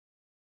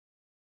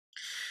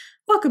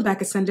Welcome back,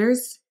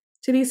 Ascenders,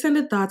 to the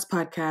Ascended Thoughts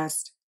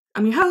Podcast.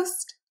 I'm your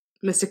host,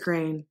 Mystic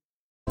Rain.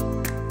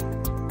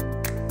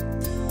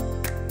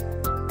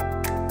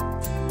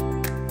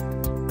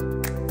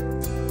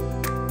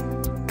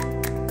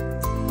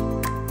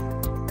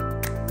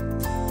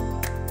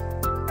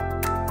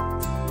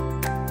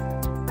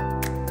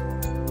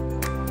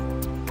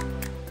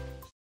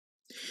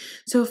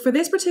 So for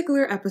this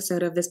particular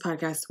episode of this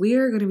podcast, we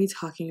are going to be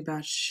talking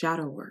about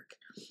shadow work.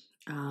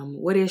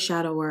 What is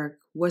shadow work?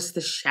 What's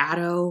the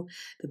shadow,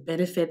 the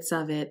benefits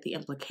of it, the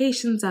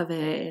implications of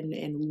it,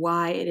 and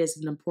why it is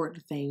an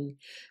important thing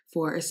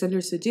for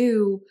Ascenders to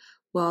do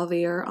while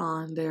they are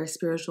on their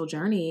spiritual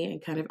journey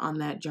and kind of on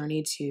that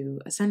journey to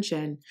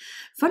ascension.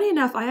 Funny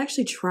enough, I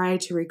actually tried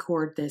to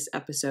record this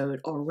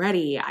episode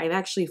already. I've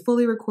actually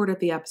fully recorded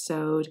the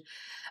episode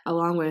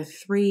along with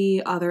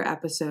 3 other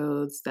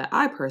episodes that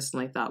I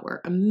personally thought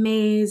were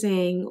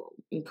amazing,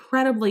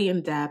 incredibly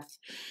in-depth.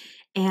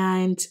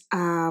 And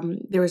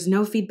there was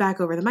no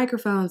feedback over the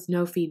microphones,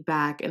 no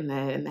feedback in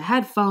the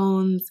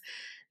headphones,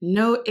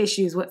 no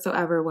issues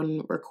whatsoever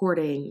when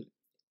recording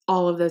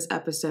all of those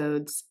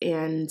episodes.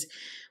 And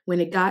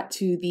when it got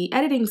to the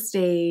editing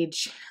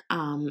stage,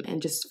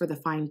 and just for the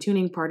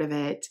fine-tuning part of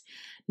it,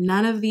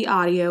 none of the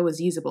audio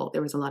was usable.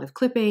 There was a lot of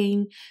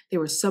clipping. There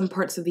were some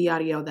parts of the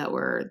audio that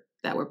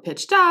were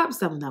pitched up,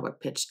 some that were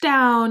pitched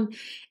down,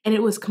 and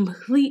it was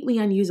completely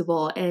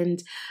unusable.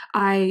 And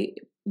I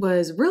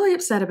was really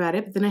upset about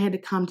it, but then I had to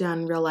calm down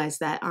and realize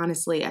that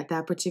honestly, at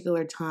that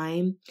particular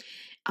time,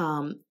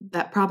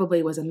 that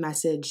probably was a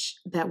message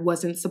that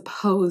wasn't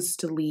supposed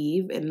to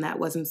leave and that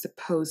wasn't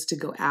supposed to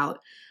go out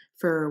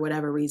for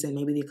whatever reason.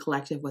 Maybe the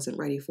collective wasn't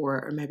ready for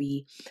it, or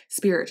maybe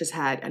Spirit just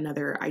had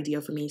another idea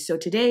for me. So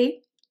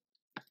today,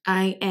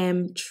 I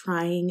am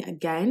trying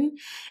again,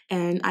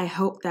 and I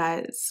hope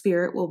that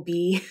Spirit will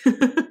be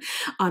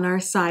on our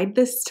side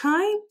this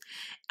time.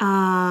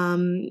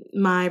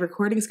 My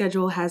recording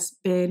schedule has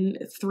been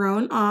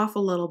thrown off a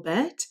little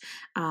bit,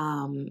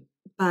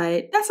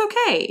 but that's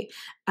okay.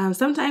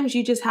 Sometimes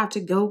you just have to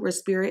go where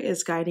Spirit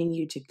is guiding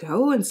you to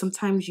go, and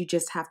sometimes you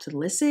just have to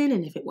listen,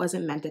 and if it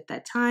wasn't meant at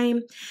that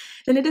time,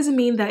 then it doesn't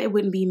mean that it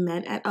wouldn't be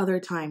meant at other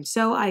times.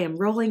 So I am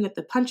rolling with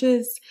the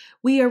punches.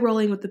 We are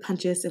rolling with the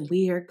punches, and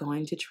we are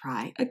going to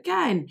try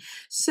again.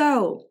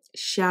 So,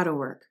 shadow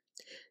work.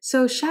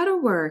 So shadow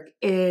work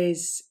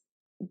is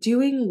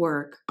doing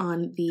work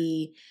on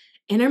the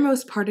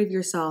innermost part of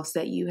yourself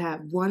that you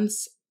have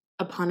once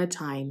upon a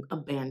time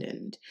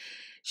abandoned.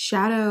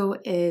 Shadow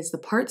is the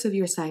parts of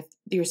yourself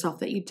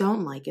that you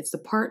don't like. It's the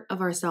part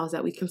of ourselves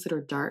that we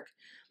consider dark,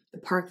 the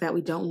part that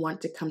we don't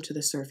want to come to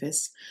the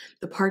surface,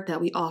 the part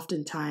that we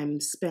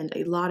oftentimes spend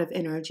a lot of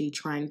energy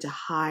trying to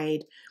hide,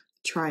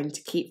 trying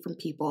to keep from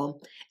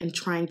people, and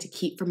trying to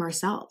keep from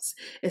ourselves.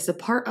 It's a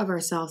part of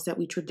ourselves that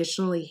we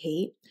traditionally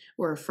hate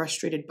or are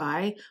frustrated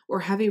by or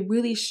have a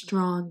really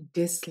strong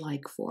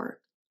dislike for.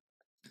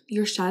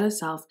 Your shadow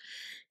self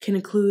can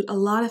include a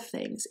lot of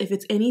things. If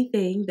it's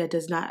anything that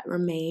does not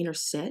remain or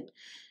sit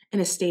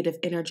in a state of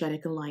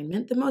energetic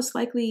alignment, then most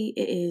likely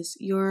it is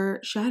your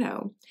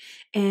shadow.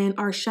 And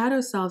our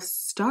shadow self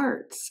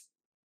starts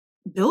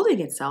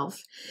building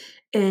itself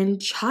in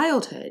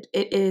childhood.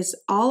 It is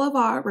all of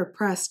our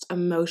repressed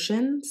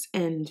emotions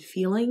and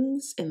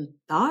feelings and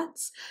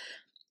thoughts.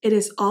 It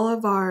is all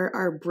of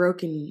our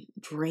broken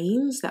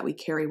dreams that we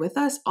carry with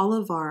us, all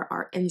of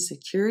our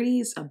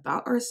insecurities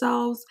about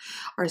ourselves,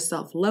 our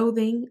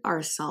self-loathing,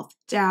 our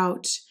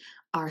self-doubt,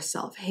 our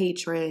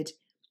self-hatred.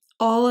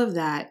 All of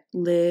that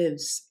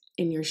lives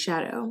in your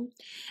shadow.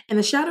 And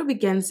the shadow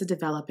begins to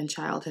develop in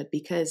childhood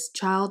because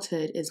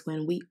childhood is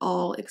when we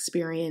all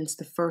experience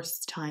the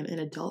first time an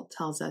adult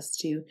tells us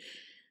to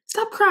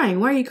stop crying.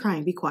 Why are you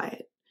crying? Be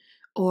quiet.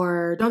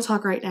 Or don't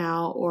talk right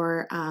now.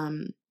 Or,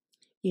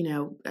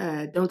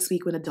 don't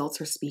speak when adults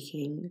are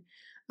speaking.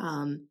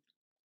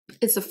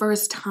 It's the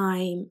first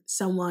time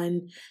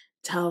someone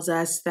tells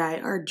us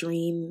that our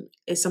dream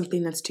is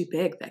something that's too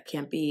big, that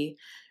can't be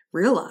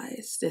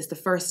realized. It's the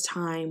first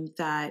time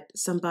that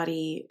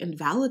somebody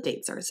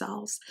invalidates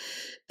ourselves.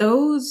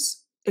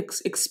 Those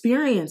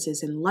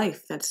experiences in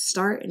life that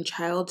start in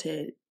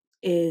childhood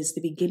is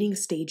the beginning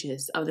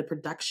stages of the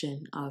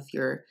production of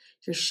your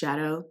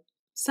shadow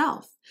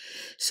self.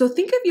 So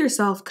think of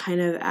yourself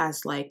kind of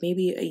as like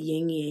maybe a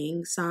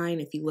yin-yang sign.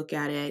 If you look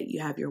at it,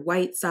 you have your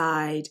white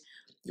side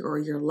or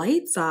your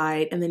light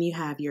side, and then you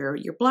have your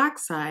black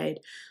side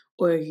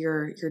or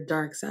your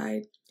dark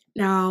side.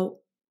 Now,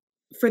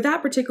 for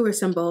that particular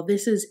symbol,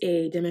 this is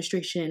a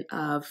demonstration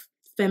of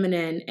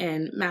feminine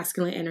and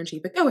masculine energy,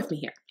 but go with me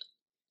here.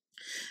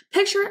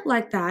 Picture it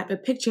like that,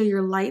 but picture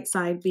your light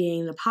side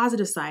being the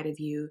positive side of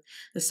you,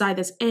 the side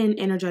that's in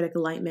energetic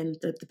alignment,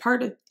 the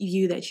part of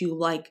you that you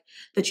like,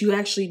 that you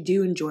actually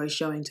do enjoy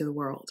showing to the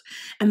world.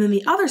 And then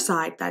the other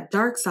side, that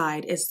dark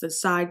side, is the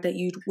side that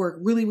you work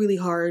really, really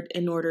hard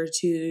in order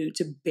to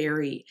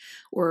bury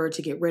or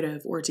to get rid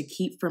of or to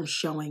keep from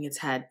showing its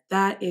head.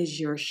 That is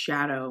your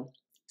shadow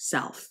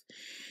self.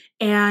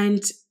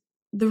 And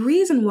the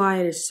reason why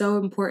it is so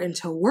important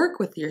to work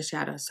with your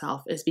shadow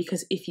self is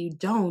because if you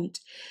don't,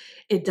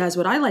 it does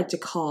what I like to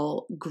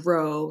call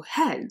grow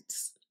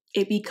heads.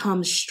 It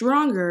becomes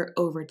stronger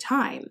over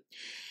time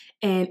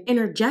and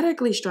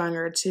energetically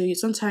stronger to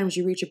sometimes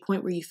you reach a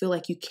point where you feel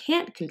like you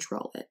can't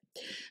control it.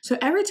 So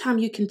every time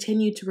you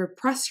continue to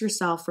repress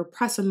yourself,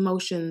 repress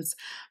emotions,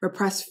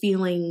 repress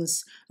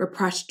feelings,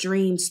 repress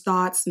dreams,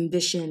 thoughts, and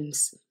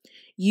visions,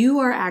 you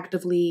are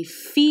actively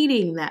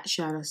feeding that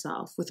shadow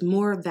self with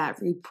more of that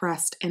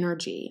repressed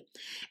energy.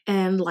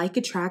 And like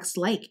attracts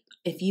like.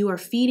 If you are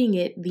feeding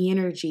it the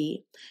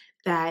energy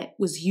that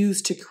was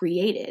used to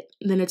create it,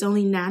 then it's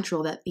only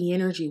natural that the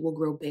energy will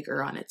grow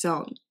bigger on its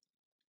own.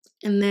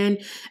 And then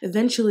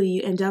eventually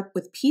you end up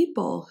with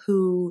people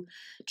who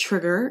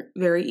trigger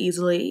very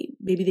easily.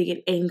 Maybe they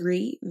get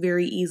angry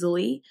very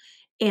easily.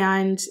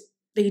 And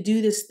they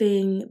do this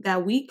thing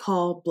that we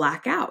call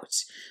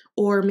blackout.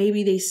 Or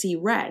maybe they see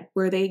red,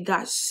 where they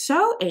got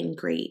so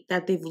angry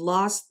that they've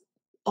lost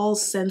all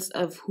sense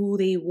of who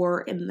they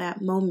were in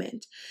that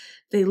moment.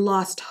 They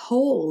lost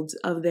hold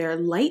of their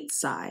light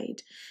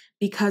side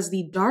because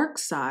the dark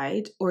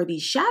side or the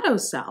shadow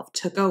self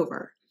took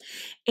over.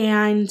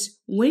 And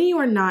when you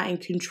are not in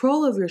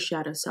control of your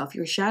shadow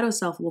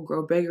self will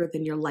grow bigger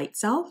than your light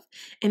self.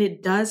 And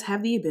it does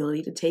have the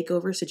ability to take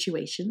over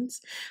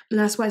situations. And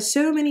that's why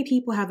so many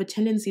people have a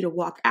tendency to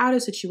walk out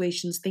of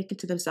situations thinking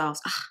to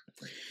themselves, I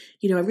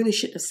really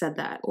shouldn't have said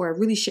that, or I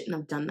really shouldn't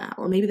have done that,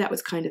 or maybe that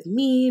was kind of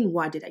mean.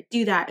 Why did I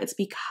do that? It's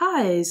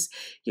because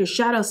your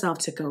shadow self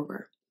took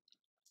over.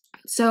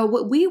 So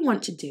what we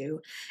want to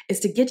do is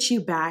to get you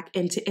back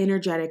into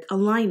energetic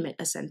alignment,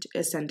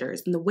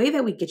 ascenders. And the way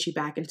that we get you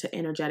back into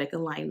energetic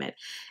alignment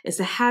is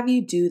to have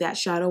you do that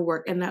shadow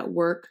work and that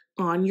work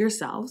on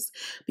yourselves.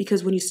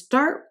 Because when you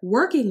start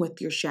working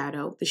with your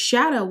shadow, the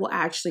shadow will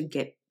actually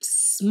get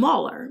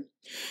smaller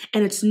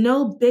and it's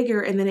no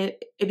bigger. And then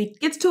it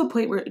gets to a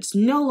point where it's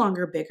no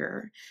longer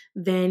bigger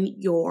than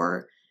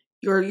your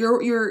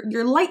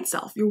light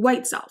self, your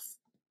white self.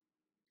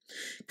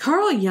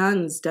 Carl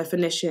Jung's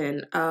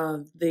definition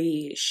of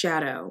the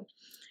shadow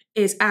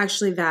is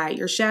actually that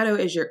your shadow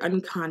is your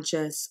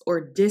unconscious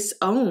or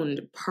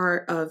disowned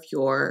part of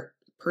your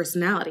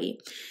personality.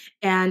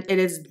 And it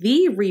is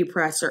the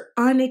repressed or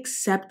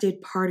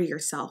unaccepted part of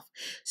yourself.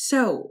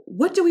 So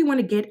what do we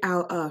want to get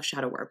out of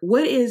shadow work?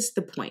 What is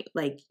the point?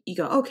 Like you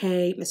go,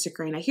 okay, Mr.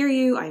 Crane, I hear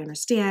you, I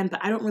understand,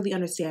 but I don't really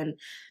understand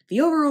the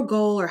overall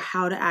goal or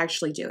how to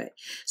actually do it.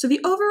 So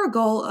the overall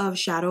goal of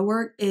shadow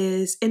work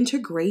is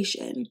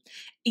integration.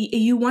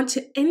 You want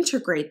to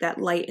integrate that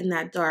light and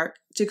that dark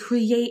to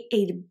create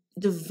a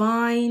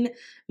divine,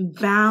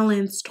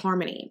 balanced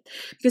harmony.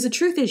 Because the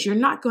truth is, you're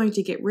not going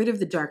to get rid of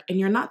the dark, and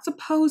you're not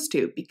supposed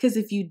to, because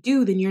if you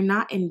do, then you're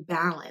not in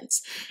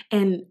balance.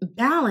 And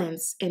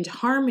balance and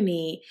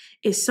harmony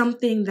is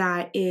something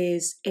that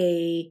is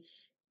a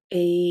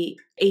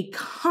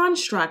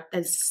construct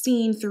that's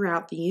seen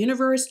throughout the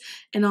universe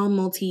and all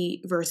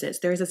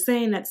multiverses. There's a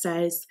saying that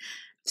says,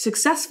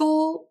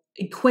 successful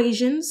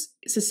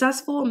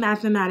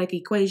mathematic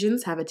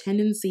equations have a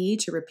tendency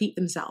to repeat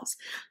themselves.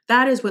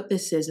 That is what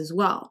this is as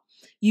well.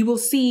 You will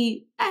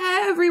see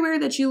everywhere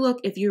that you look,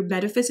 if you're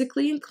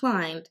metaphysically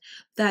inclined,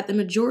 that the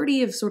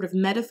majority of sort of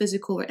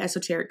metaphysical or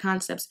esoteric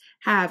concepts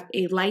have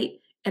a light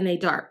and a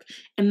dark,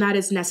 and that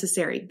is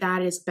necessary.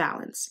 That is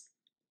balance.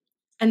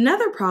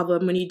 Another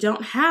problem when you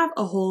don't have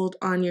a hold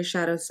on your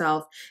shadow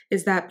self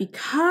is that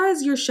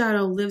because your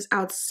shadow lives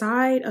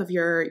outside of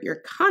your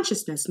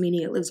consciousness,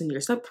 meaning it lives in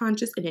your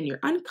subconscious and in your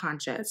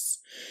unconscious,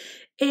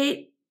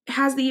 it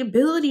has the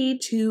ability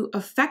to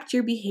affect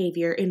your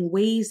behavior in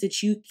ways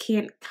that you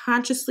can't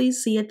consciously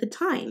see at the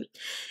time.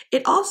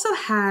 It also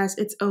has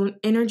its own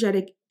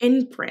energetic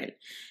imprint,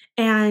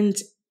 and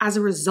as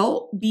a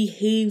result,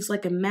 behaves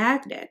like a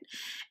magnet.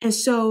 And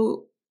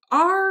so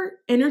our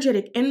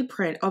energetic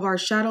imprint of our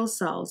shadow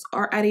selves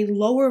are at a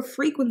lower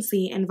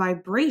frequency and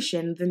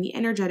vibration than the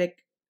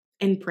energetic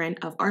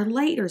imprint of our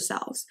lighter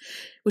selves,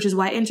 which is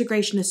why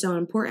integration is so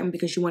important,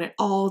 because you want it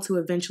all to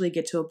eventually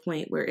get to a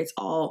point where it's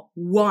all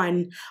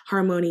one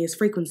harmonious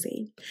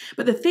frequency.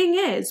 But the thing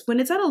is, when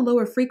it's at a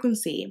lower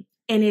frequency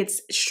and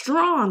it's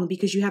strong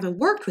because you haven't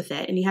worked with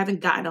it and you haven't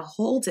gotten a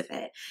hold of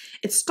it,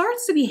 it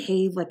starts to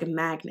behave like a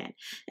magnet.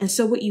 And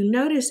so what you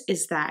notice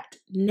is that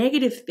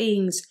negative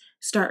things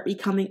start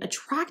becoming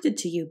attracted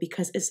to you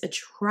because it's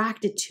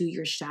attracted to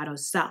your shadow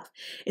self.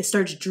 It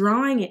starts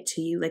drawing it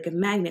to you like a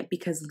magnet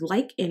because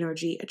like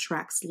energy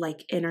attracts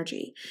like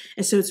energy.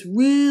 And so it's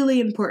really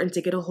important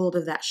to get a hold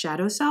of that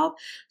shadow self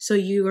so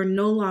you are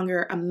no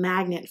longer a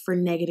magnet for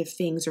negative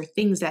things or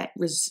things that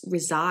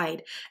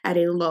reside at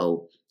a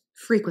low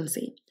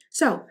frequency.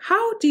 So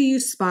how do you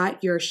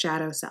spot your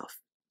shadow self?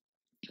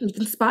 You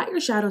can spot your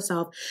shadow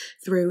self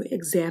through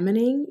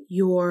examining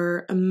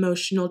your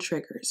emotional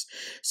triggers.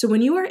 So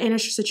when you are in a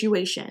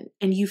situation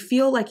and you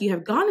feel like you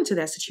have gone into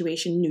that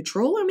situation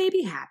neutral or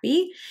maybe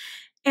happy,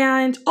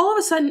 and all of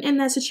a sudden in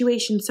that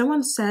situation,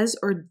 someone says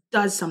or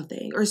does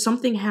something, or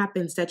something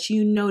happens that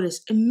you notice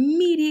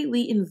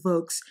immediately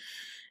invokes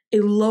a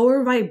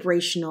lower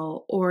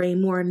vibrational or a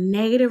more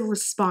negative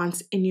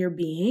response in your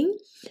being,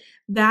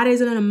 that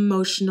is an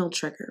emotional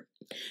trigger.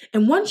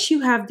 And once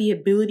you have the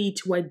ability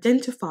to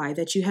identify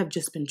that you have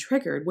just been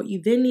triggered, what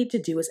you then need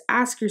to do is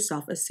ask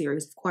yourself a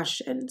series of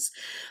questions.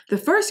 The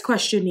first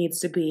question needs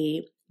to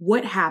be,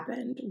 what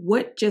happened?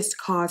 What just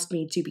caused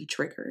me to be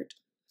triggered?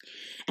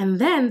 And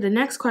then the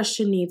next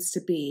question needs to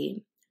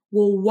be,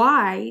 well,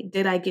 why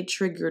did I get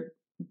triggered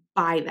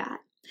by that?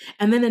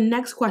 And then the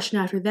next question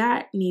after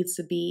that needs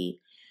to be,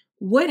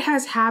 what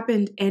has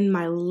happened in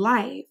my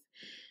life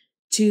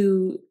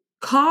to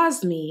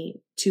cause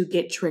me to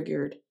get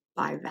triggered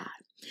by that?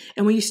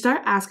 And when you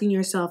start asking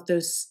yourself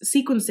those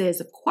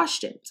sequences of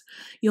questions,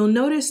 you'll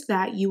notice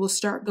that you will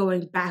start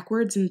going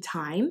backwards in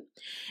time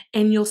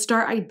and you'll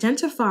start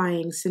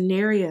identifying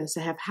scenarios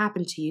that have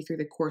happened to you through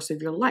the course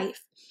of your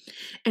life.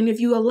 And if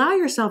you allow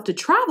yourself to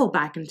travel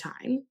back in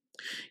time,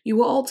 you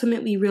will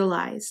ultimately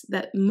realize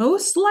that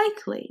most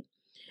likely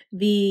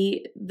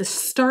the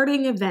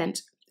starting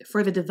event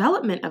for the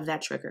development of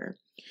that trigger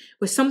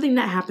was something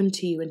that happened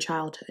to you in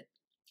childhood,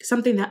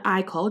 something that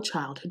I call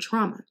childhood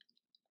trauma.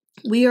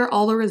 We are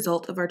all a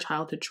result of our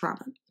childhood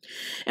trauma.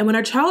 And when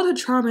our childhood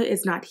trauma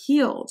is not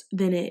healed,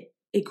 then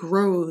it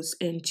grows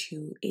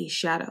into a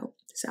shadow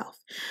self.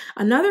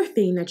 Another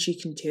thing that you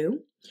can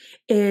do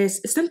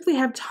is simply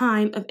have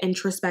time of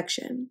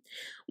introspection.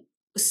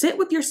 Sit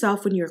with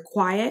yourself when you're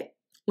quiet,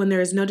 when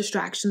there is no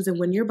distractions, and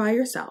when you're by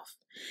yourself.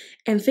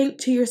 And think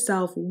to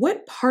yourself,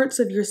 what parts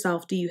of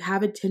yourself do you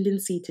have a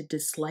tendency to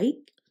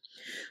dislike?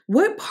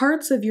 What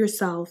parts of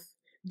yourself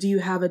do you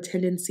have a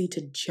tendency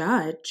to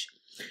judge?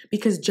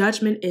 Because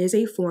judgment is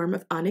a form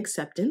of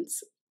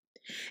unacceptance.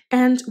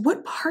 And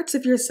what parts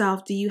of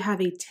yourself do you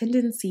have a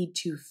tendency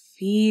to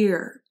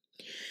fear?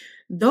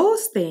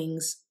 Those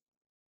things,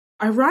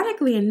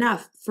 ironically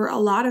enough, for a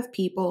lot of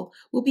people,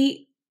 will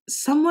be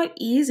somewhat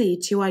easy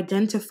to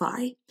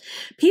identify.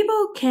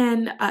 People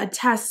can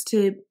attest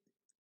to,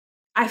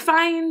 I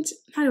find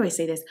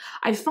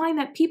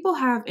that people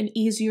have an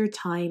easier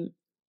time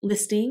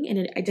listing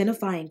and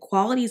identifying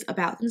qualities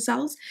about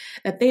themselves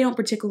that they don't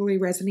particularly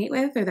resonate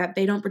with or that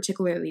they don't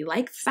particularly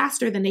like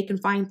faster than they can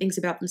find things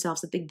about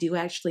themselves that they do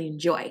actually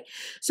enjoy.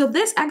 So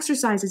this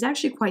exercise is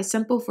actually quite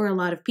simple for a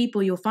lot of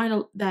people. You'll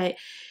find that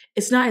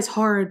it's not as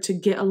hard to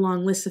get a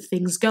long list of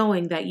things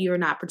going that you're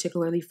not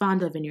particularly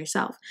fond of in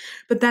yourself.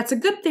 But that's a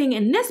good thing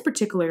in this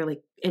particular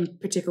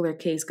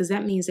case, because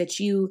that means that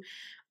you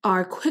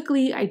are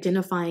quickly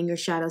identifying your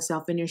shadow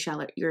self and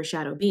your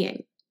shadow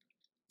being.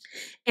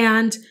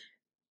 And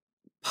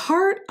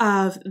part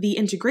of the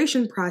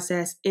integration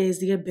process is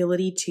the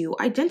ability to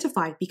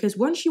identify, because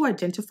once you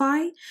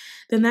identify,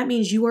 then that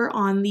means you are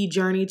on the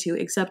journey to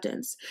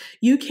acceptance.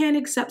 You can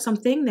accept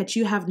something that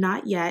you have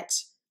not yet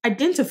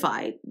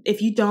identified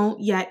if you don't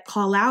yet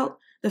call out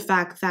the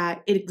fact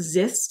that it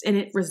exists and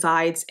it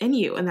resides in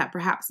you, and that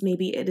perhaps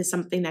maybe it is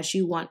something that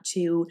you want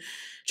to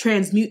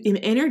transmute the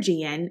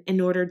energy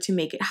in order to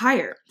make it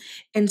higher.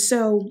 And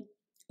so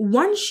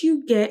once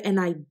you get an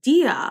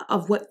idea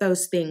of what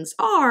those things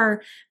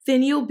are,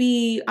 then you'll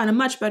be on a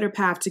much better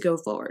path to go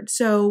forward.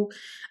 So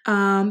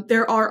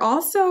there are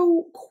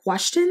also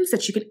questions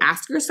that you can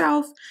ask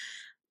yourself.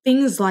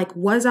 Things like,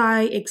 was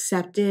I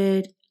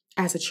accepted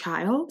as a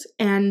child?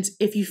 And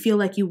if you feel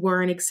like you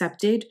weren't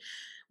accepted,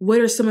 what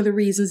are some of the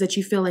reasons that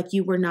you feel like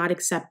you were not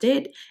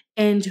accepted?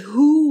 And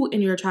who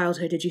in your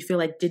childhood did you feel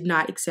like did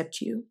not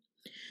accept you?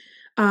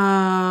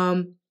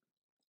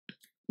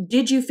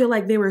 Did you feel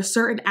like there were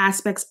certain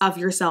aspects of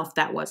yourself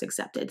that was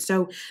accepted?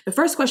 So the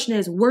first question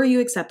is, were you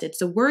accepted?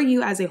 So were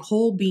you as a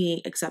whole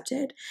being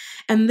accepted?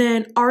 And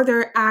then are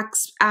there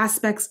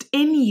aspects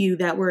in you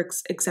that were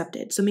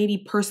accepted? So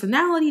maybe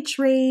personality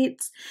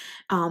traits,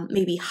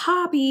 maybe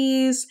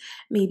hobbies,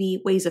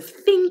 maybe ways of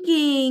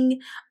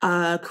thinking,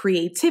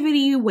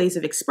 creativity, ways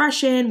of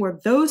expression. Were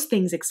those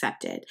things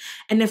accepted?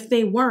 And if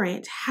they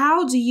weren't,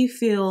 how do you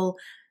feel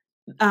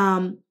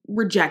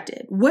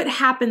rejected? What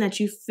happened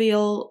that you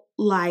feel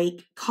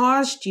like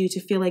caused you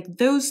to feel like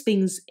those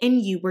things in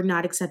you were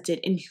not accepted,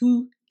 and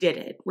who did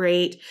it,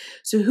 right?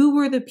 So who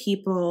were the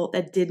people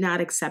that did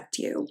not accept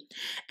you?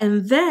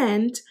 And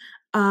then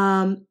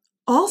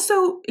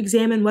also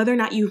examine whether or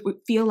not you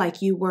feel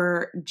like you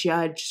were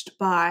judged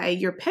by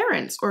your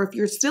parents, or if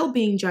you're still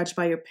being judged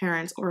by your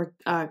parents or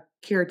a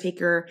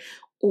caretaker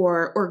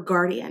or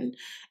guardian,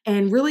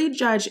 and really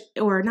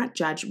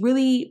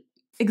really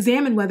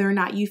examine whether or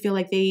not you feel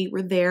like they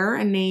were there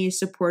and they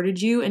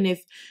supported you. And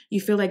if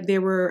you feel like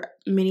there were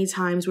many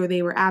times where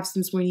they were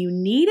absent when you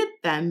needed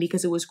them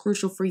because it was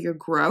crucial for your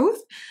growth,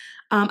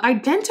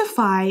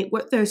 identify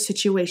what those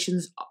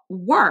situations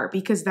were,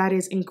 because that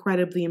is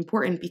incredibly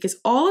important, because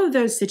all of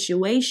those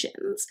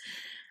situations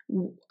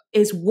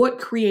is what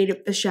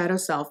created the shadow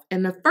self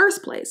in the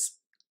first place.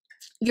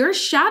 Your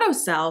shadow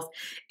self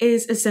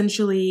is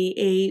essentially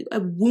a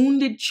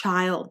wounded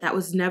child that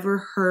was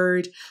never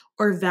heard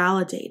or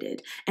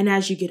validated. And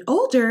as you get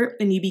older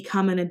and you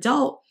become an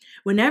adult,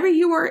 whenever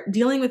you are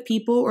dealing with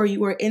people or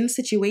you are in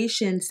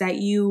situations that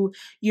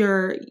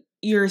you're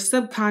your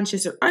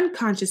subconscious or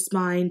unconscious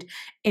mind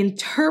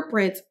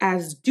interprets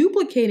as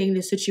duplicating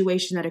the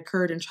situation that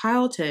occurred in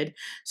childhood.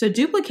 So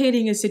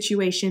duplicating a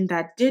situation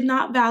that did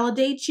not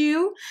validate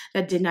you,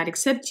 that did not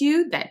accept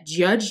you, that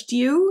judged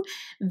you,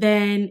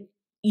 then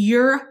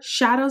your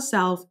shadow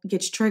self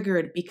gets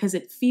triggered because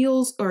it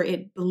feels or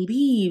it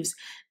believes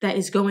that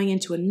is going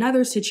into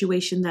another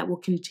situation that will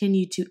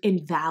continue to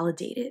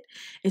invalidate it.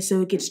 And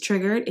so it gets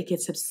triggered, it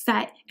gets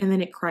upset, and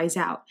then it cries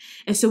out.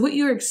 And so what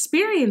you're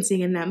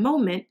experiencing in that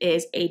moment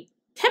is a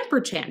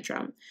temper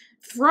tantrum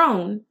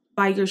thrown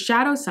by your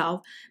shadow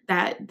self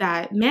that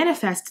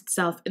manifests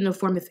itself in the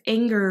form of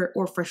anger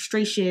or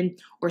frustration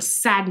or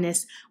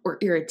sadness or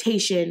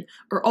irritation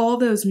or all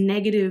those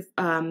negative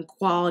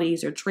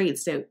qualities or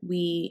traits that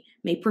we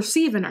may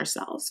perceive in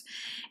ourselves.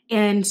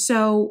 And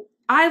so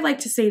I like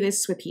to say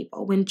this with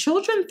people. When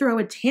children throw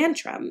a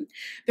tantrum,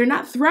 they're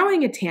not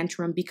throwing a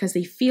tantrum because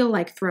they feel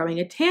like throwing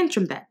a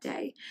tantrum that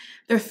day.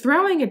 They're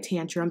throwing a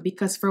tantrum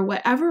because for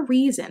whatever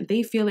reason,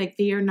 they feel like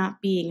they are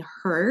not being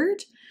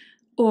heard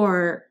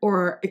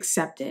or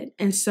accepted.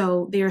 And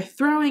so they're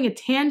throwing a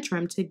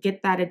tantrum to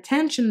get that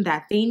attention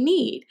that they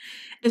need.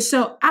 And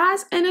so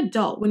as an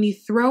adult, when you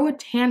throw a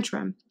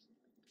tantrum,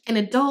 in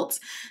adults,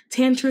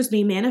 tantrums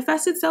may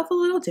manifest itself a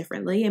little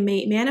differently. It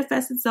may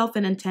manifest itself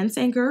in intense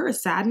anger or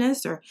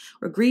sadness or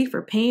grief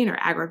or pain or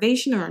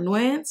aggravation or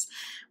annoyance,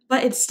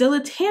 but it's still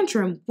a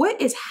tantrum.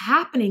 What is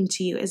happening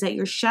to you is that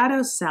your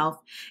shadow self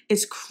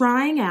is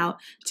crying out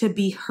to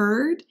be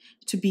heard,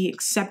 to be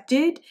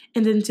accepted,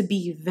 and then to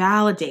be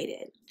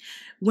validated.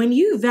 When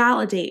you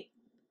validate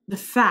the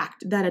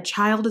fact that a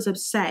child is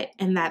upset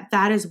and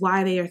that is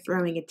why they are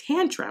throwing a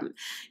tantrum,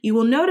 you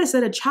will notice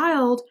that a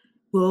child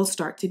will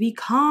start to be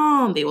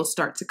calm. They will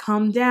start to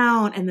calm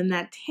down, and then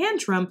that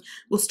tantrum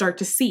will start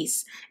to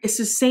cease. It's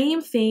the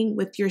same thing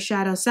with your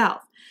shadow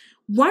self.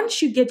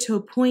 Once you get to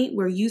a point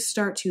where you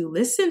start to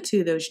listen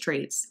to those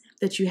traits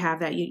that you have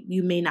that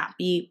you may not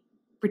be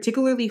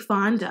particularly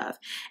fond of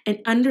and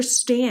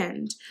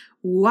understand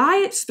why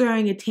it's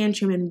throwing a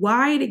tantrum and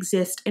why it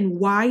exists and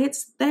why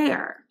it's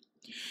there,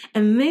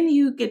 and then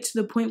you get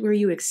to the point where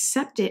you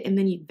accept it and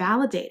then you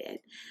validate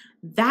it,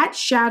 that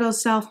shadow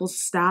self will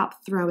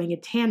stop throwing a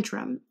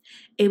tantrum.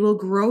 It will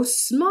grow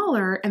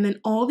smaller, and then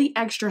all the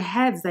extra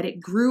heads that it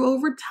grew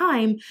over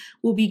time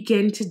will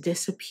begin to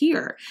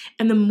disappear.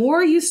 And the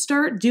more you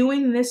start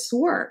doing this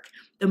work,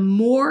 the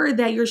more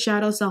that your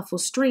shadow self will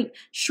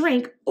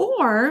shrink,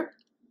 or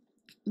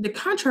the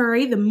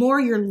contrary, the more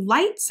your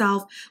light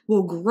self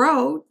will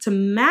grow to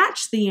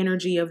match the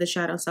energy of the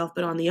shadow self,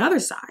 but on the other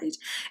side,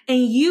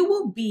 and you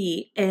will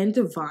be in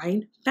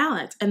divine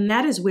balance. And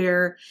that is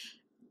where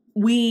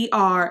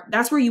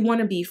that's where you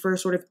want to be for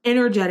sort of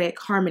energetic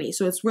harmony.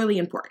 So it's really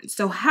important.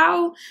 So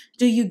how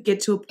do you get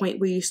to a point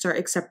where you start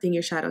accepting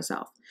your shadow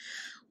self?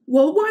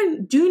 Well,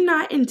 one, do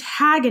not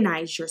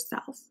antagonize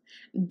yourself.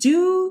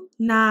 Do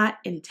not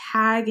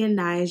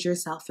antagonize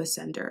yourself,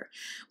 Ascender.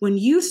 When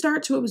you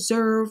start to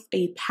observe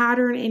a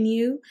pattern in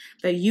you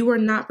that you are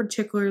not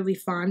particularly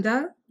fond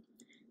of,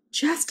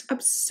 just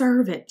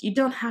observe it. You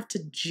don't have to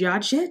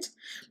judge it.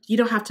 You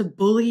don't have to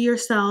bully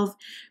yourself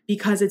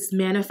because it's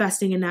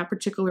manifesting in that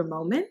particular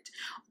moment.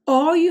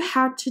 All you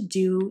have to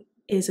do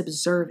is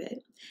observe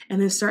it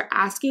and then start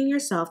asking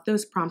yourself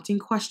those prompting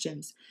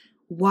questions.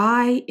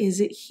 Why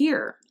is it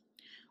here?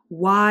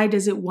 Why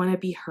does it want to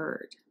be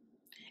heard?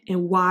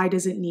 And why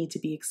does it need to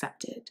be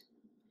accepted?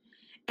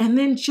 And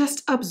then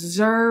just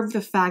observe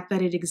the fact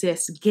that it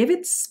exists. Give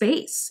it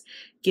space.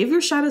 Give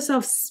your shadow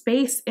self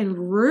space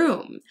and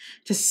room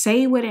to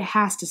say what it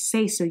has to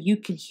say so you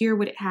can hear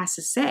what it has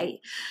to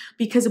say.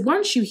 Because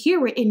once you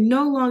hear it, it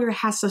no longer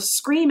has to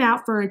scream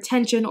out for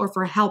attention or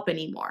for help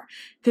anymore.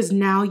 Because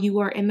now you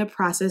are in the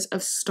process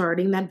of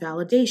starting that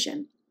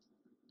validation.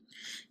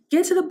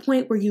 Get to the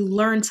point where you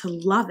learn to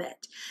love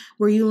it,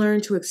 where you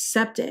learn to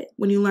accept it,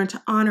 when you learn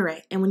to honor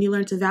it, and when you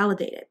learn to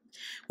validate it.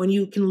 When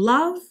you can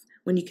love,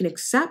 when you can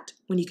accept,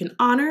 when you can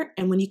honor,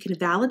 and when you can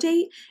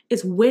validate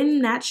is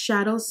when that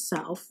shadow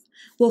self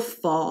will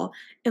fall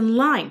in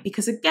line.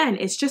 Because again,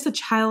 it's just a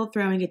child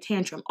throwing a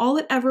tantrum. All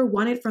it ever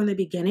wanted from the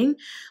beginning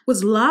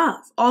was love.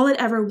 All it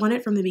ever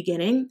wanted from the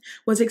beginning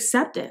was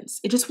acceptance.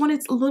 It just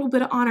wanted a little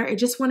bit of honor. It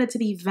just wanted to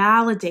be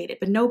validated,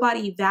 but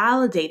nobody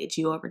validated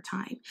you over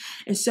time.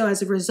 And so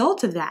as a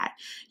result of that,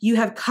 you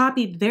have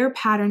copied their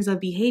patterns of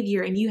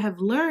behavior and you have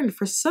learned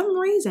for some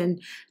reason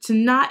to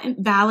not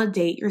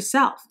validate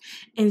yourself.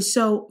 And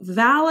so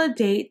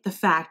validate the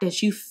fact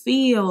that you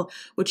feel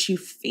what you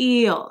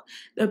feel.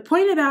 The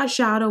point about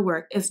shadow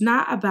work is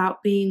not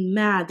about being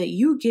mad that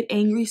you get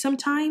angry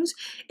sometimes.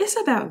 It's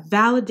about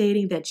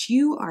validating that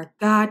you are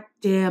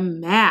goddamn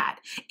mad.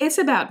 It's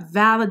about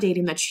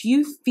validating that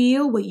you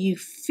feel what you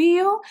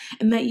feel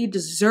and that you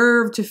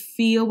deserve to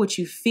feel what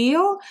you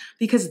feel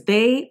because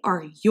they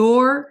are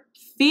your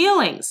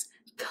feelings.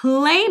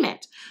 Claim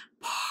it.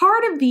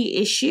 part of the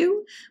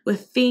issue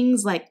with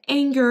things like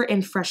anger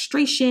and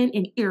frustration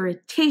and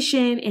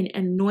irritation and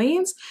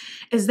annoyance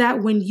is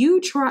that when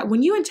you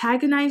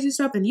antagonize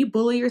yourself and you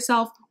bully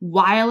yourself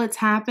while it's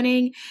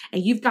happening,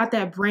 and you've got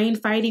that brain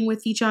fighting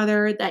with each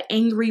other, that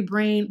angry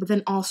brain, but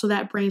then also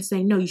that brain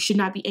saying, no, you should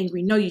not be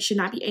angry. No, you should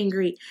not be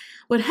angry.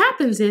 What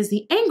happens is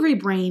the angry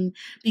brain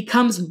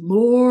becomes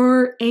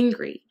more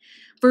angry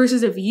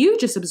versus if you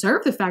just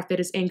observe the fact that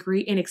it's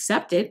angry and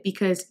accept it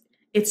because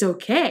it's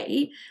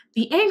okay,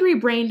 the angry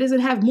brain doesn't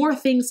have more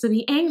things to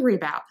be angry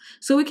about.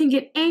 So it can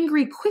get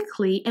angry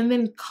quickly and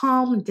then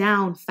calm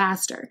down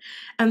faster.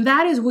 And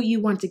that is what you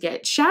want to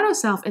get. Shadow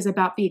self is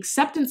about the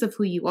acceptance of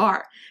who you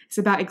are. It's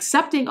about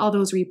accepting all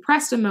those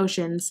repressed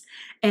emotions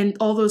and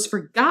all those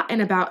forgotten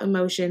about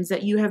emotions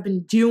that you have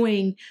been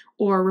doing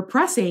or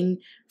repressing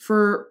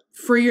for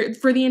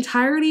the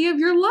entirety of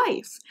your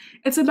life.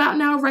 It's about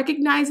now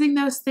recognizing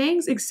those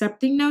things,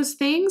 accepting those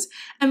things,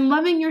 and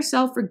loving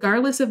yourself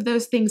regardless of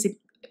those things,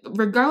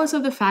 regardless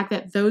of the fact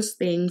that those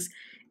things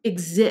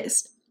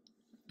exist.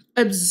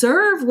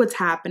 Observe what's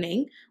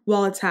happening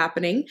while it's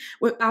happening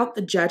without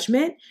the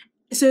judgment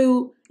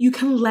so you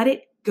can let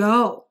it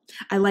go.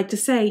 I like to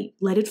say,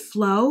 let it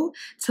flow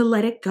to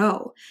let it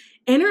go.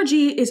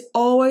 Energy is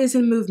always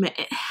in movement.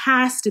 It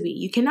has to be.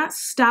 You cannot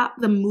stop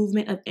the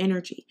movement of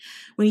energy.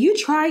 When you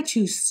try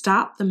to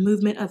stop the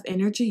movement of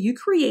energy, you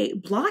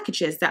create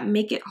blockages that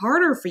make it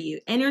harder for you,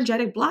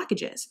 energetic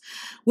blockages.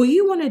 What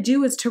you want to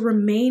do is to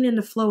remain in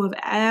the flow of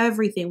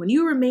everything. When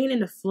you remain in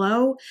the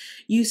flow,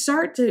 you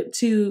start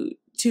to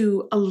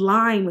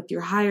align with your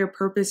higher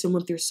purpose and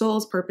with your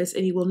soul's purpose,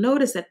 and you will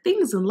notice that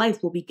things in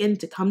life will begin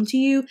to come to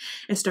you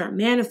and start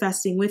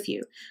manifesting with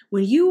you.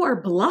 When you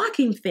are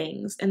blocking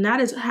things, and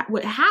that is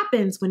what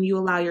happens when you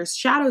allow your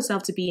shadow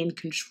self to be in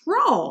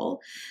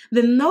control,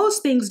 then those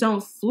things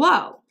don't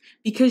flow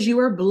because you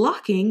are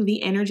blocking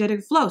the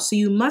energetic flow. So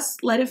you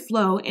must let it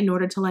flow in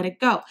order to let it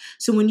go.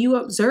 So when you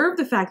observe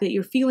the fact that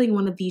you're feeling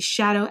one of these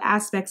shadow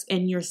aspects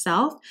in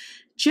yourself,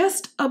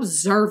 just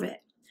observe it.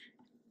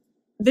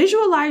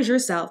 Visualize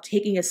yourself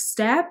taking a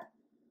step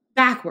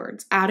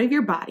backwards out of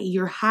your body,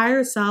 your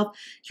higher self,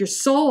 your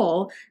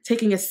soul,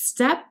 taking a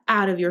step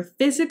out of your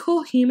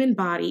physical human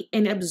body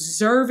and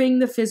observing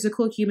the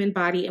physical human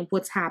body and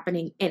what's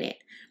happening in it.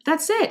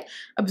 That's it.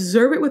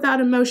 Observe it without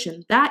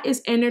emotion. That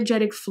is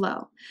energetic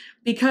flow.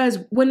 Because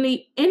when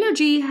the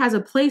energy has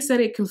a place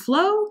that it can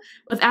flow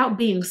without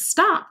being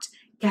stopped,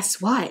 guess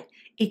what?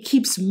 It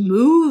keeps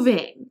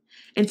moving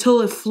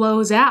until it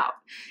flows out.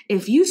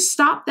 If you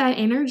stop that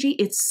energy,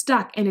 it's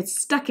stuck, and it's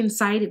stuck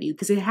inside of you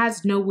because it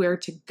has nowhere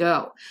to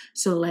go.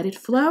 So let it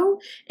flow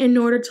in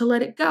order to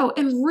let it go,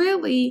 and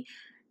really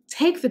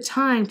take the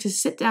time to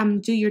sit down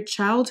and do your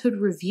childhood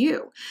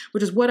review,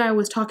 which is what I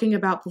was talking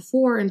about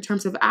before in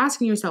terms of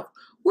asking yourself,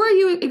 were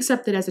you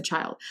accepted as a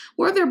child?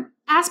 Were there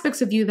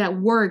aspects of you that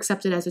were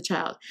accepted as a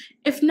child?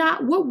 If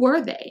not, what were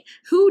they?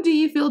 Who do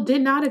you feel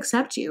did not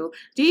accept you?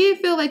 Do you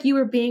feel like you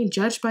were being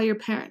judged by your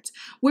parents?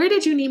 Where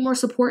did you need more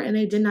support and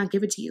they did not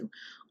give it to you?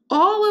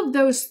 All of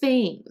those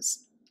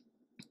things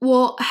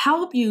will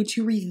help you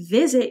to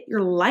revisit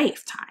your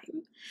lifetime.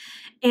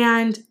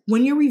 And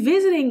when you're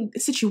revisiting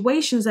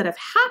situations that have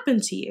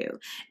happened to you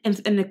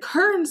and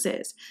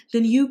occurrences,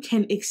 then you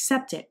can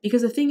accept it.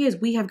 Because the thing is,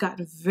 we have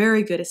gotten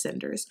very good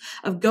ascenders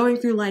of going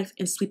through life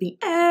and sweeping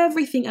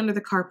everything under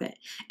the carpet.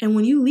 And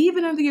when you leave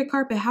it under your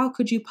carpet, how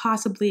could you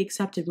possibly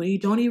accept it when you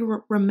don't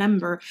even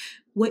remember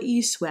what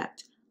you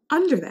swept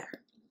under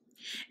there?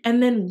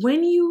 And then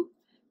when you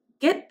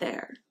get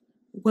there,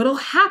 what'll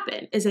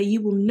happen is that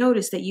you will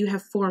notice that you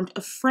have formed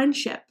a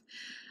friendship,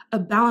 a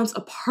balance,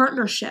 a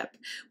partnership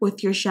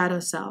with your shadow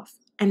self.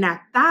 And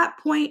at that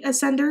point,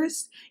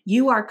 ascenders,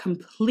 you are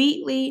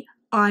completely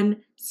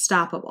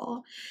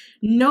unstoppable.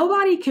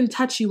 Nobody can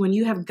touch you when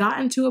you have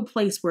gotten to a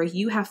place where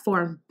you have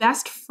formed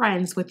best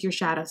friends with your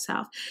shadow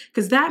self,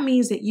 because that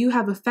means that you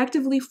have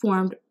effectively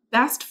formed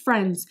best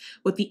friends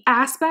with the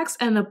aspects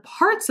and the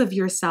parts of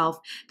yourself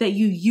that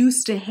you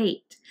used to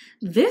hate.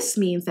 This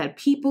means that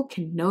people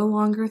can no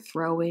longer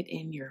throw it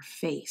in your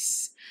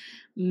face.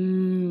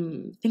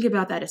 Think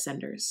about that,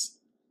 ascenders.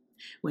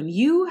 When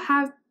you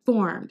have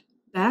formed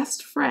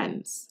best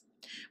friends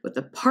with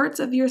the parts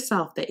of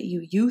yourself that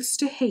you used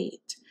to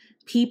hate,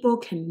 people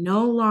can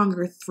no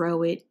longer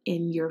throw it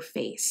in your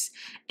face.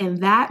 And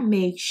that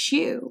makes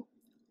you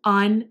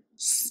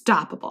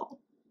unstoppable.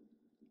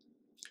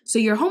 So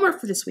your homework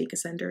for this week,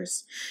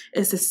 ascenders,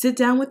 is to sit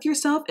down with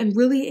yourself and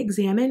really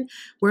examine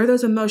where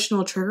those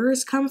emotional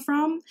triggers come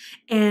from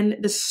and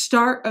the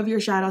start of your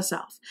shadow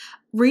self.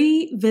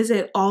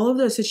 Revisit all of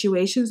those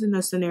situations and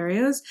those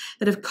scenarios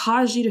that have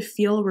caused you to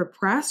feel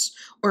repressed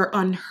or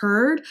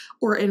unheard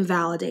or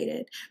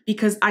invalidated,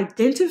 because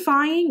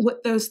identifying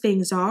what those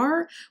things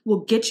are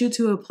will get you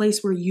to a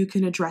place where you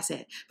can address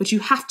it. But you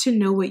have to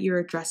know what you're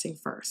addressing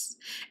first.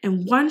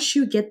 And once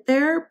you get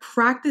there,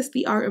 practice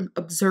the art of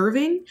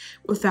observing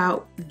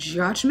without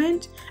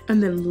judgment,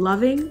 and then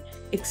loving,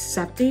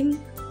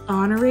 accepting,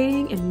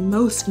 honoring, and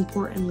most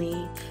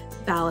importantly,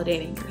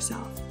 validating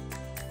yourself.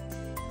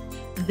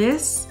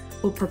 This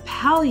will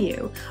propel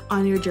you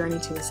on your journey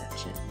to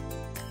ascension.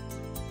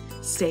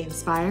 Stay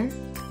inspired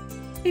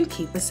and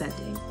keep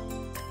ascending.